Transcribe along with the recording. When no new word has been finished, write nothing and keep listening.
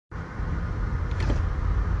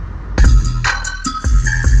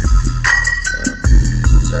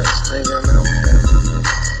Nigga, man,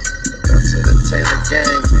 got to the Taylor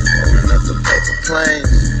gang, rolling up the paper planes.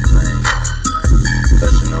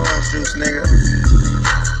 Cause you know orange juice, nigga.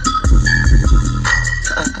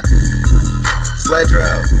 Sledge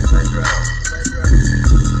route.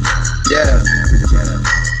 Yeah.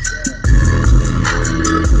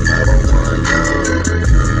 I don't wanna know.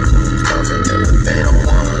 Something that they don't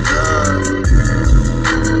wanna know.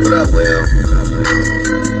 What up, Will?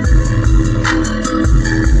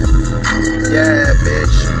 Yeah,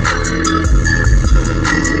 bitch.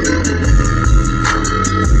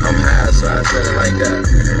 I'm high, so I said it like that.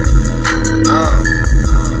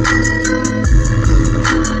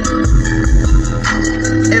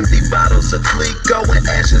 Empty bottles of Clico and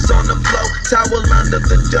ashes on the floor. Towel under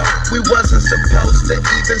the door. We wasn't supposed to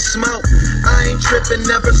even smoke. I ain't tripping,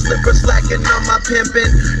 never slipper slacking on my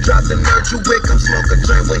pimping. Drop the nerd you wick, I'm smoke a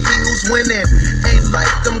joint with he who's winning. Ain't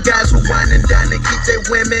like them guys who whine and dine and keep their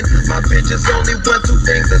women. My bitches only want two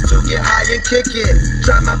things, that's to get high and kick it.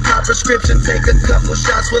 Try my pop prescription, take a couple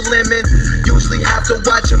shots with lemon. Usually have to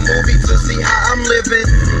watch a movie to see how I'm living.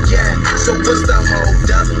 Yeah, so what's the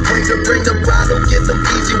hold up? Way to bring the bottle, get them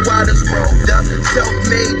easy waters rolled up.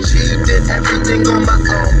 Self-made G, did everything on my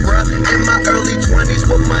own, bruh. In my early 20s,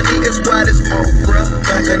 with money is wide as Oprah.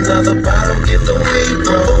 Back another bottle, get the weed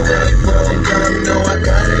rolled up. And y'all know I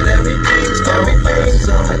got it, everything's on.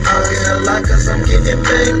 I get a lot cause I'm getting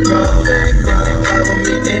bankroll. If you follow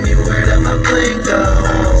me anywhere that my plane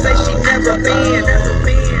goes. Say she never been.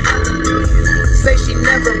 Say she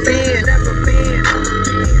never been.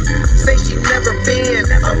 Say she never been.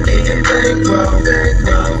 I'm getting bankroll. If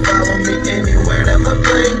you follow me anywhere that my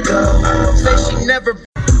plane goes. Say she never been.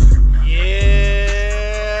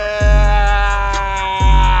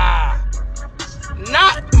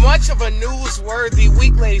 Much of a newsworthy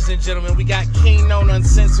week, ladies and gentlemen. We got King Known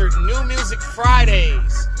Uncensored New Music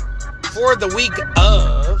Fridays for the week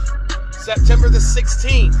of September the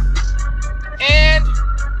 16th. And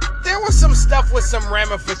there was some stuff with some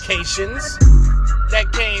ramifications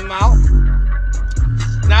that came out.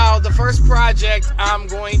 Now, the first project I'm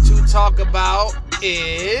going to talk about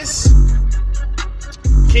is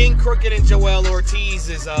King Crooked and Joell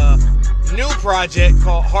Ortiz's new project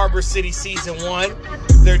called Harbor City Season 1.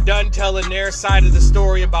 They're done telling their side of the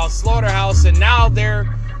story about Slaughterhouse, and now they're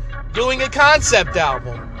doing a concept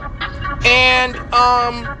album. And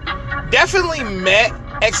definitely met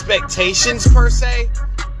expectations per se.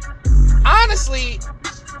 Honestly,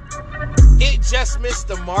 it just missed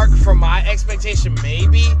the mark for my expectation,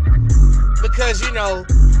 maybe. Because, you know,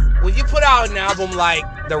 when you put out an album like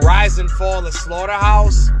The Rise and Fall of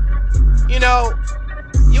Slaughterhouse, you know,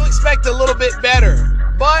 you expect a little bit better.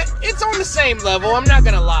 But it's on the same level, I'm not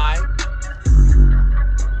gonna lie.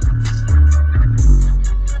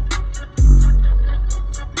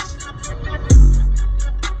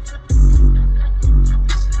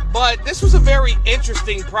 But this was a very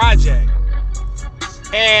interesting project.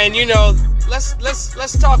 And you know, let's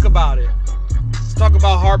talk about it. Let's talk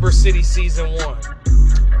about Harbor City Season 1.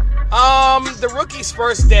 The Rookie's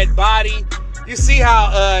first dead body. You see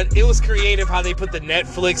how it was creative how they put the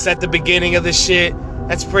Netflix at the beginning of the shit.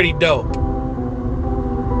 That's pretty dope.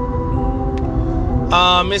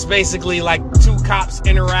 It's basically like two cops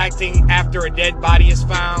interacting after a dead body is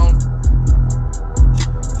found.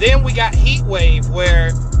 Then we got Heat Wave,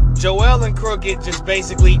 where Joell and Crooked just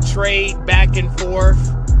basically trade back and forth.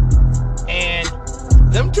 And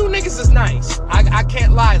them two niggas is nice. I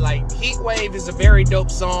can't lie. Like, Heat Wave is a very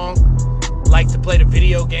dope song. Like to play the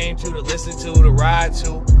video game to listen to ride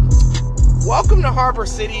to. Welcome to Harbor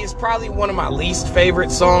City is probably one of my least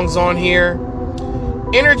favorite songs on here.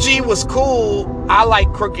 Energy was cool. I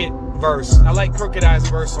like Crooked verse. I like Crooked Eye's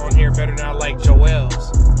verse on here better than I like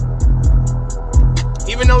Joell's.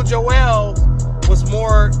 Even though Joell was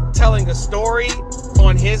more telling a story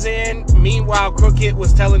on his end, meanwhile Crooked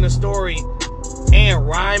was telling a story and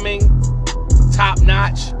rhyming top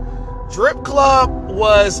notch. Drip Club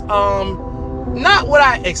was not what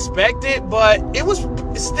I expected, but it was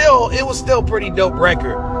still pretty dope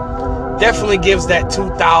record. Definitely gives that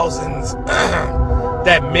 2000s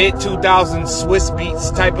that mid 2000s Swiss beats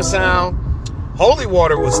type of sound. Holy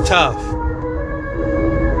Water was tough.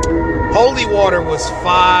 Holy Water was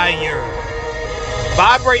fire.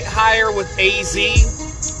 Vibrate Higher with AZ.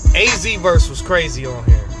 AZ verse was crazy on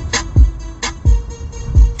here.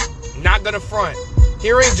 Not gonna front.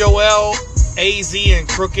 Hearing Joell, AZ, and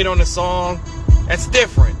Crooked on the song, that's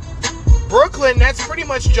different. Brooklyn, that's pretty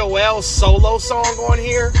much Joell's solo song on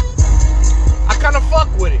here. I kind of fuck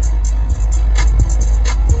with it.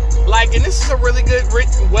 Like, and this is a really good,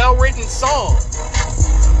 well-written song.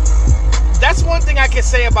 that's one thing I can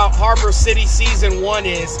say about Harbor City Season 1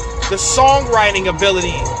 is the songwriting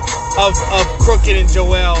ability of Crooked and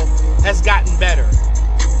Joell has gotten better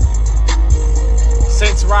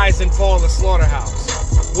since Rise and Fall of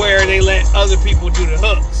Slaughterhouse, where they let other people do the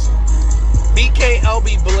hooks.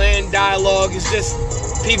 BKLB Blend dialogue is just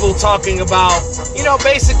people talking about,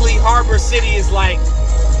 basically Harbor City is like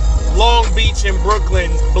Long Beach and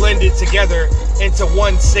Brooklyn blended together into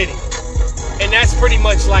one city. And that's pretty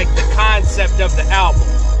much like the concept of the album.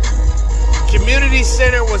 Community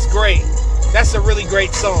Center was great. That's a really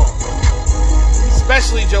great song.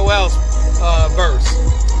 Especially Joell's verse.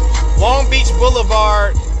 Long Beach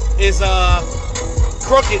Boulevard is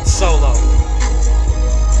Crooked solo.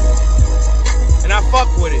 And I fuck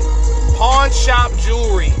with it. Pawn Shop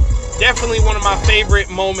Jewelry. Definitely one of my favorite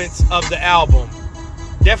moments of the album.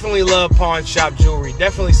 Definitely love Pawn Shop Jewelry.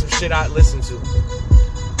 Definitely some shit I'd listen to.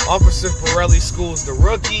 Officer Pirelli schools the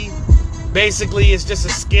rookie. Basically, it's just a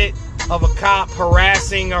skit of a cop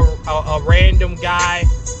harassing a random guy.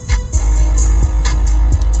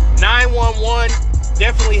 911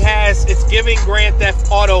 definitely has, it's giving Grand Theft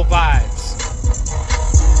Auto vibes.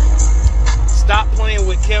 Stop Playing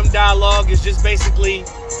with Kim dialogue is just basically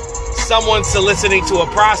someone soliciting to a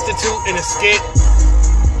prostitute in a skit.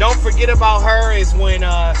 Don't Forget About Her is when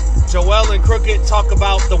Joell and Crooked talk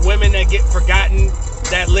about the women that get forgotten,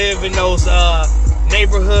 that live in those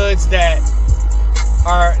neighborhoods that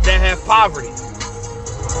have poverty.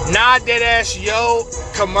 Nah Deadass Yo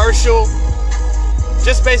commercial,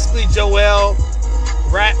 just basically Joell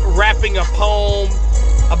rapping a poem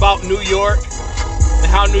about New York and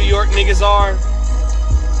how New York niggas are.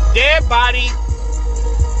 Dead Body.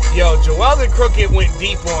 Yo, Joell and Crooked went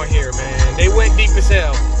deep on here, man. They went deep as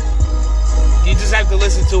hell. You just have to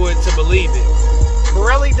listen to it to believe it.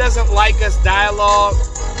 Pirelli Doesn't Like Us dialogue,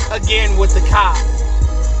 again with the cop.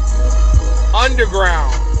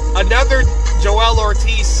 Underground, another Joell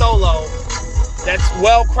Ortiz solo that's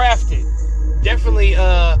well crafted. Definitely,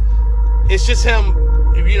 it's just him,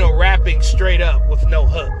 rapping straight up with no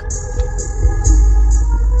hook.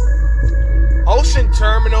 Ocean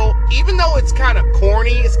Terminal, even though it's kind of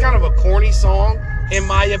corny, it's kind of a corny song, in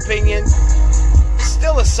my opinion,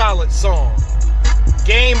 still a solid song.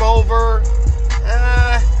 Game Over,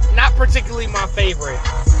 not particularly my favorite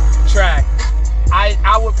track.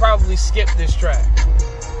 I would probably skip this track.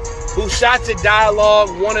 Who Shot the Dialogue,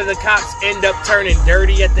 one of the cops end up turning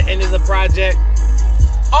dirty at the end of the project.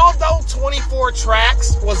 Although 24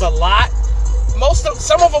 tracks was a lot,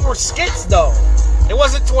 some of them were skits though. It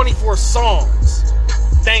wasn't 24 songs.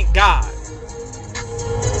 Thank God.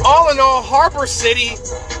 All in all, Harbor City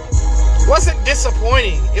wasn't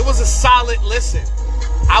disappointing. It was a solid listen.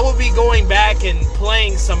 I will be going back and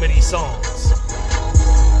playing some of these songs.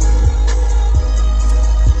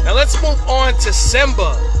 Now let's move on to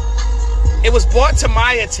Simba. It was brought to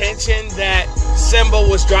my attention that Simba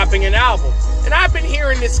was dropping an album. And I've been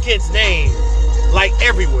hearing this kid's name like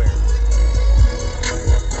everywhere.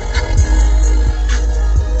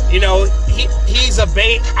 He's I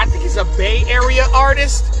think he's a Bay Area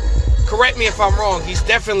artist. Correct me if I'm wrong. He's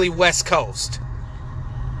definitely West Coast.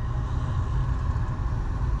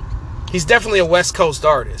 He's definitely a West Coast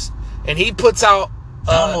artist. And he puts out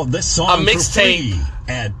a mixtape.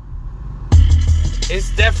 It's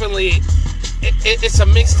definitely, it's a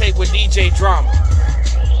mixtape with DJ Drama.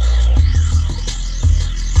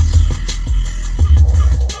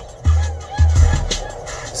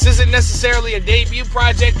 This isn't necessarily a debut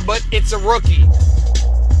project, but it's a rookie.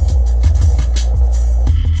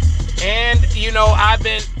 And,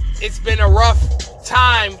 it's been a rough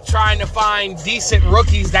time trying to find decent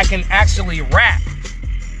rookies that can actually rap.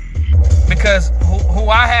 Because who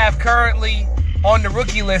I have currently on the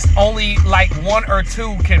rookie list, only like 1 or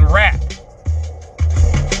 2 can rap.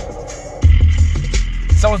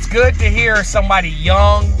 So it's good to hear somebody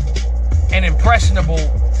young and impressionable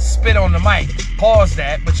spit on the mic. Pause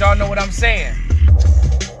that, but y'all know what I'm saying.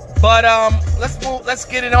 But let's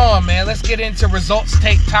get it on, man. Let's get into Results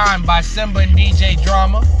Take Time by Simba and DJ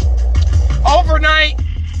Drama. Overnight.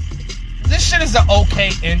 This shit is an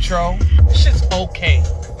okay intro. This shit's okay.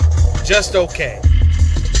 Just okay.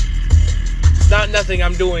 It's not nothing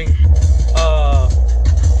I'm doing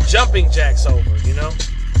jumping jacks over,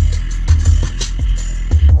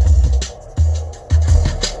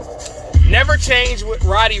 Never Change with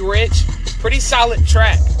Roddy Ricch. Pretty solid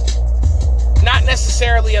track. Not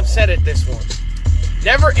necessarily upset at this one.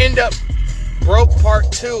 Never End Up Broke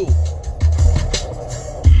Part 2.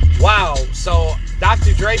 Wow, so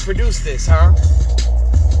Dr. Dre produced this, huh?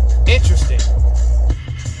 Interesting.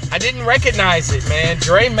 I didn't recognize it, man.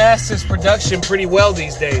 Dre masters production pretty well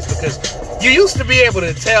these days because You used to be able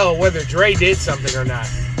to tell whether Dre did something or not.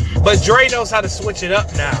 But Dre knows how to switch it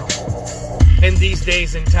up now in these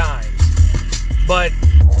days and times. But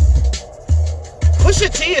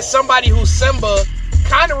Pusha T is somebody who Simba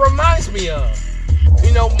kind of reminds me of.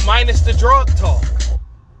 You know, minus the drug talk.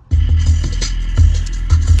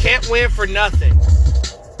 Can't Win for Nothing.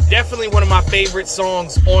 Definitely one of my favorite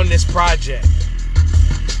songs on this project.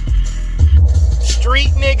 Street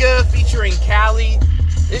Nigga featuring Cali.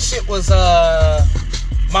 This shit was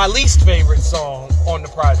my least favorite song on the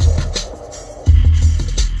project.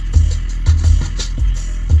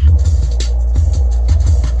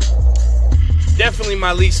 Definitely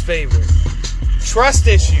my least favorite. Trust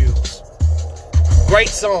Issues. Great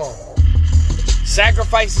song.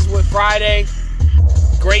 Sacrifices with Friday.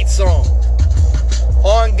 Great song.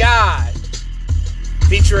 On God.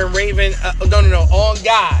 Featuring Raven. On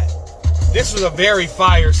God. This was a very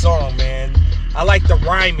fire song, man. I like the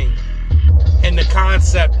rhyming and the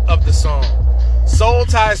concept of the song. Soul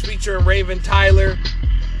Ties featuring Raven Tyler.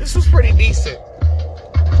 This was pretty decent.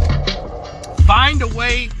 Find a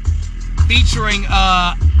Way featuring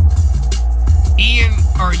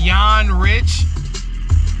Jan Rich.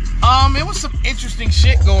 It was some interesting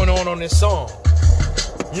shit going on this song.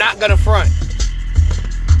 Not gonna front.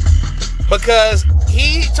 Because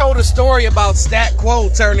he told a story about Stat Quo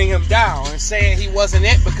turning him down and saying he wasn't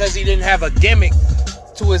it because he didn't have a gimmick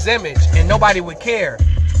to his image and nobody would care.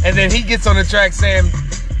 And then he gets on the track saying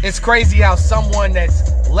it's crazy how someone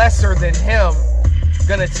that's lesser than him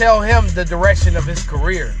gonna tell him the direction of his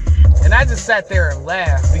career. And I just sat there and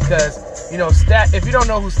laughed because, you know, if you don't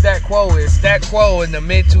know who Stat Quo is, Stat Quo in the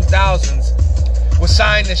mid-2000s was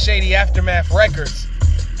signed to Shady Aftermath Records,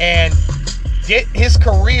 and his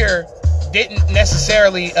career didn't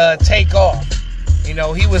necessarily take off. You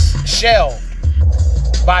know, he was shelved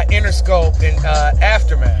by Interscope and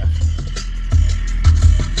Aftermath.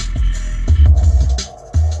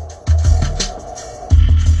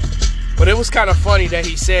 But it was kind of funny that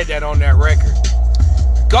he said that on that record.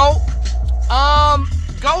 GOAT.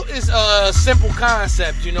 GOAT is a simple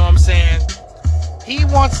concept, you know what I'm saying? He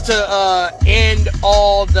wants to end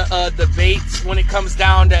all the debates when it comes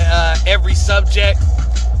down to every subject.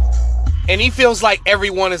 And he feels like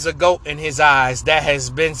everyone is a GOAT in his eyes that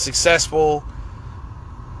has been successful.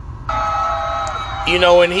 You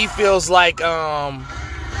know, and he feels like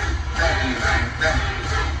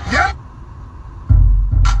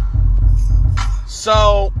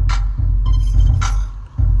so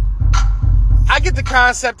I get the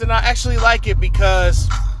concept and I actually like it because,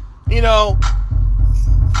 you know,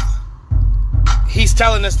 he's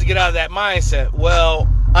telling us to get out of that mindset. Well,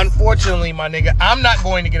 unfortunately, my nigga, I'm not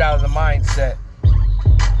going to get out of the mindset.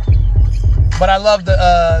 But I love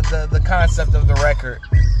the concept of the record.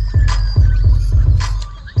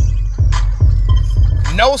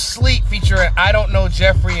 No Sleep featuring I Don't Know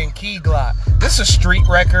Jeffrey and Key Glock. This is a street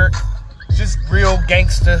record. Just real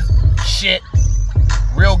gangster shit.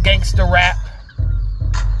 Real gangster rap.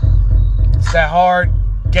 It's that hard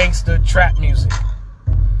gangster trap music.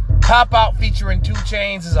 Pop Out featuring 2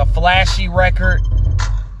 Chainz is a flashy record.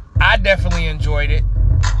 I definitely enjoyed it.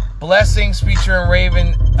 Blessings featuring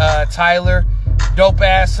Raven Tyler. Dope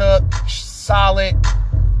ass hook. Solid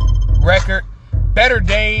record. Better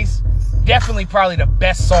Days. Definitely probably the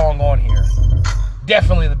best song on here.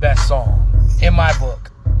 Definitely the best song in my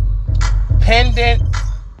book. Pendant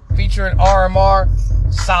featuring RMR.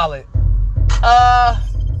 Solid.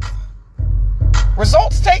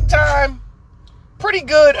 Results Take Time. Pretty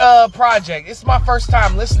good project. It's my first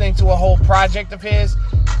time listening to a whole project of his.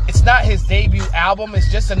 It's not his debut album.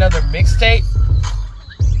 It's just another mixtape.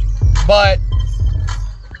 But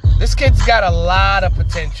this kid's got a lot of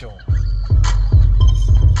potential.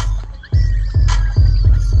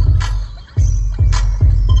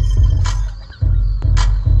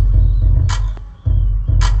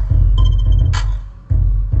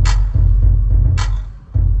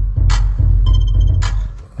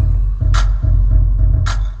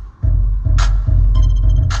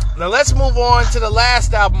 Now let's move on to the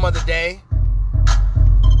last album of the day.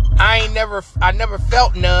 I Never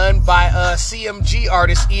Felt None by CMG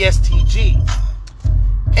artist ESTG.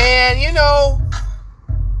 And you know,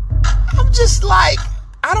 I'm just like,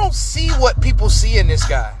 I don't see what people see in this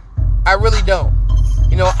guy. I really don't.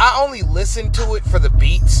 You know, I only listen to it for the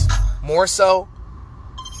beats more so.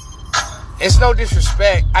 It's no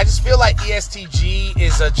disrespect. I just feel like ESTG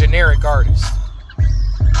is a generic artist.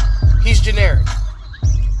 He's generic.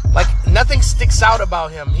 Like, nothing sticks out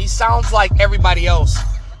about him. He sounds like everybody else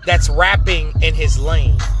that's rapping in his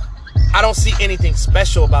lane. I don't see anything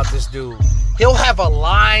special about this dude. He'll have a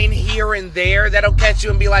line here and there that'll catch you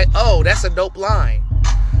and be like, oh, that's a dope line.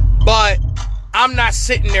 But I'm not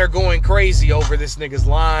sitting there going crazy over this nigga's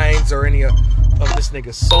lines or any of this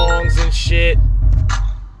nigga's songs and shit.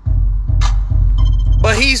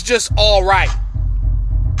 But he's just all right.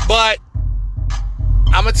 But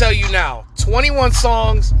I'm going to tell you now, 21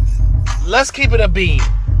 songs, let's keep it a beam.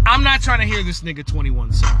 I'm not trying to hear this nigga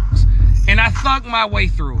 21 songs. And I thugged my way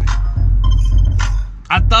through it.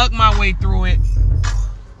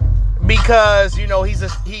 Because, you know, he's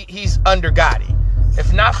under Gotti.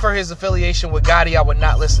 If not for his affiliation with Gotti, I would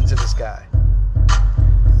not listen to this guy.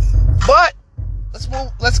 But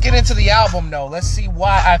let's get into the album though. Let's see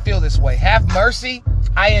why I feel this way. Have Mercy,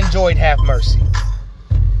 I enjoyed Have Mercy.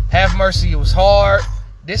 Have Mercy, it was hard.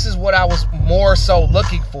 This is what I was more so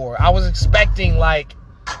looking for. I was expecting like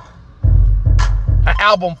an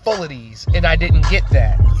album full of these, and I didn't get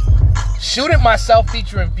that. Shoot It Myself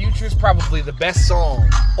featuring Future is probably the best song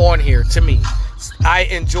on here to me. I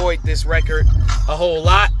enjoyed this record a whole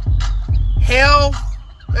lot. Hell,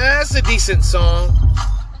 that's a decent song.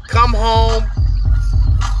 Come Home,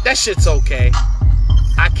 that shit's okay.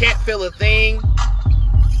 I Can't Feel a Thing,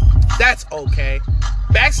 that's okay.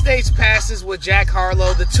 Backstage Passes with Jack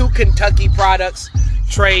Harlow, the two Kentucky products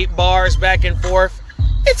trade bars back and forth,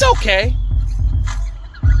 it's okay.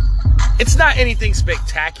 It's not anything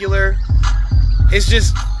spectacular. It's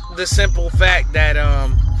just the simple fact that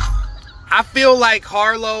I feel like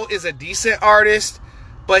Harlow is a decent artist,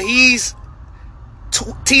 but he's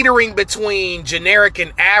teetering between generic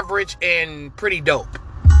and average and pretty dope.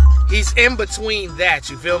 He's in between that,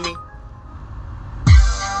 you feel me?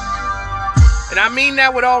 And I mean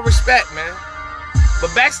that with all respect, man.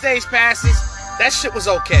 But Backstage Passes, that shit was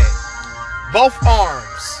okay. Both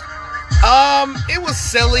Arms. It was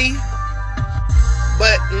silly,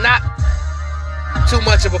 but not too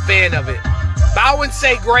much of a fan of it. Bow and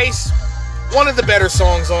Say Grace, one of the better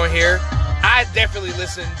songs on here. I definitely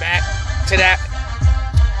listened back to that.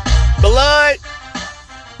 Blood,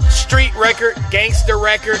 street record, gangster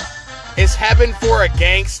record. It's heaven for a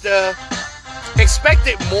gangsta.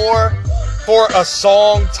 Expected more for a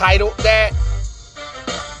song titled that.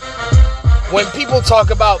 When people talk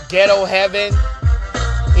about ghetto heaven,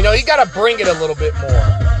 you know, you gotta bring it a little bit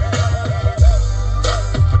more.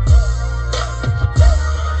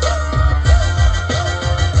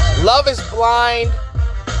 Love is Blind.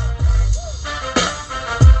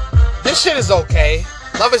 This shit is okay.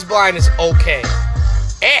 Love is Blind is okay.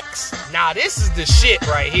 X. Now this is the shit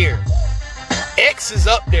right here. X is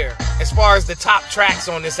up there as far as the top tracks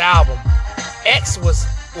on this album. X was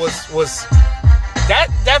that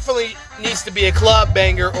definitely needs to be a club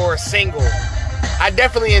banger or a single. I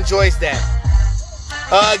definitely enjoys that.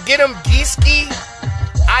 Get 'em Geeski.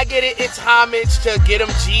 I get it. It's homage to Get 'em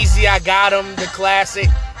Jeezy. I got 'em, the classic.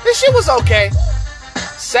 This shit was okay.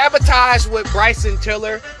 Sabotage with Bryson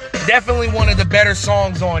Tiller. Definitely one of the better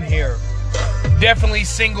songs on here. Definitely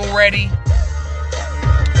single ready.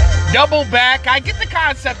 Double Back. I get the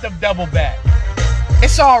concept of Double Back.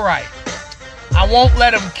 It's alright. I Won't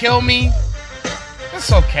Let 'Em Kill Me.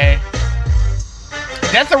 It's okay.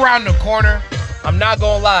 Death Around the Corner. I'm not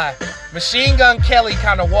gonna lie. Machine Gun Kelly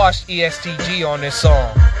kind of washed ESTG on this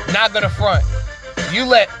song. Not gonna front. You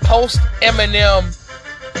let post Eminem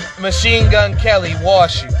Machine Gun Kelly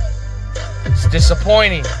wash you. It's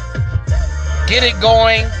disappointing. Get It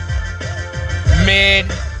Going. Mid.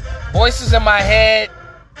 Voices in My Head.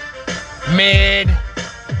 Mid.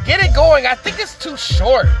 Get It Going. I think it's too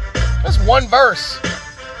short. That's one verse.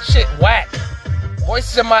 Shit whack.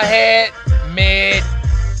 Voices in My Head. Mid.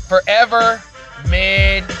 Forever.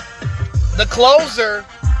 Mid. The Closer.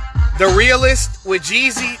 The Realist with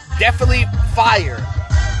Jeezy. Definitely fire.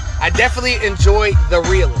 I definitely enjoyed The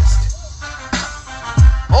Realist.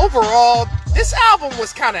 Overall, this album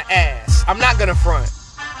was kind of ass. I'm not gonna front.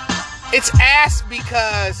 It's ass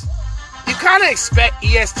because you kind of expect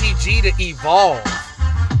ESTG to evolve.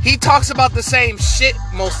 He talks about the same shit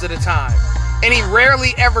most of the time, and he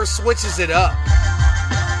rarely ever switches it up.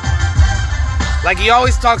 Like, he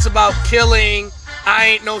always talks about killing, I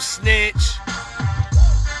ain't no snitch,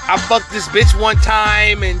 I fucked this bitch one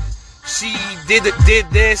time and she did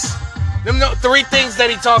this. Them three things that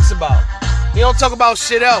he talks about. He don't talk about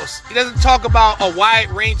shit else. He doesn't talk about a wide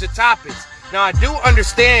range of topics. Now, I do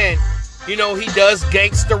understand, you know, he does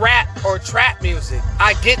gangster rap or trap music.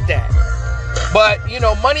 I get that. But, you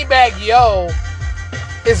know, Moneybagg Yo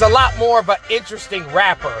is a lot more of an interesting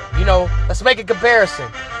rapper. You know, let's make a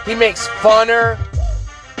comparison. He makes funner,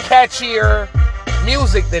 catchier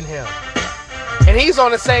music than him. And he's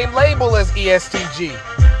on the same label as ESTG.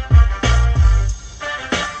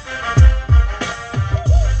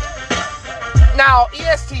 while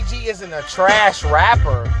ESTG isn't a trash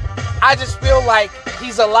rapper, I just feel like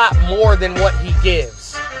he's a lot more than what he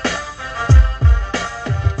gives.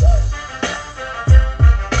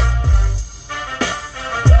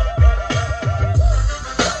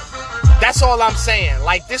 That's all I'm saying.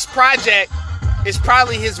 Like, this project is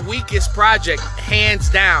probably his weakest project,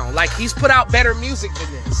 hands down. Like, he's put out better music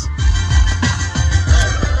than this.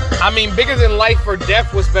 I mean, Bigger Than Life or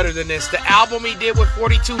Death was better than this. The album he did with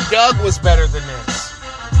 42 Doug was better than this.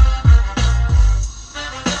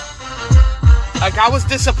 Like, I was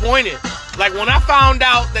disappointed. Like, when I found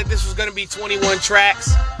out that this was going to be 21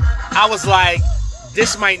 tracks, I was like,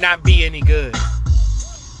 this might not be any good.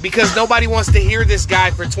 Because nobody wants to hear this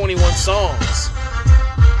guy for 21 songs.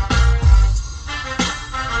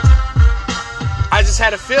 I just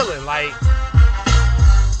had a feeling like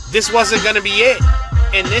this wasn't going to be it.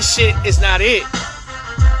 And this shit is not it.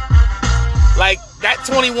 Like, that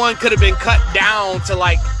 21 could have been cut down to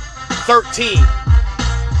like 13.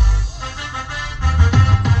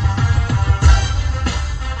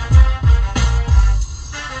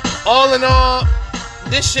 All in all,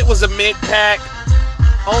 this shit was a mid-pack.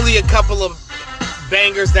 Only a couple of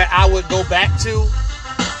bangers that I would go back to.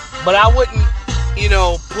 But I wouldn't,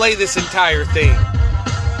 play this entire thing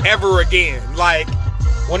ever again. Like,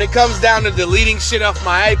 when it comes down to deleting shit off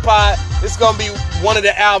my iPod, it's going to be one of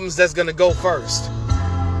the albums that's going to go first.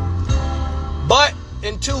 But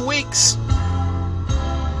in 2 weeks,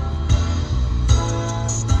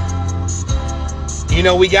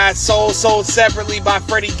 we got Sold Separately by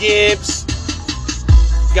Freddie Gibbs.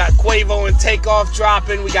 We got Quavo and Takeoff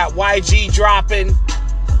dropping. We got YG dropping.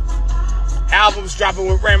 Albums dropping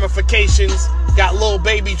with Ramifications. Got Lil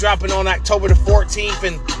Baby dropping on October the 14th.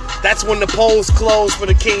 And that's when the polls close for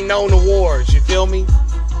the King Known Awards. You feel me?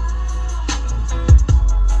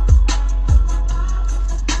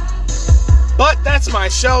 But that's my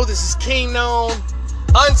show. This is King Known,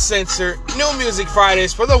 uncensored, New Music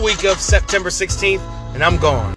Fridays for the week of September 16th. And I'm gone.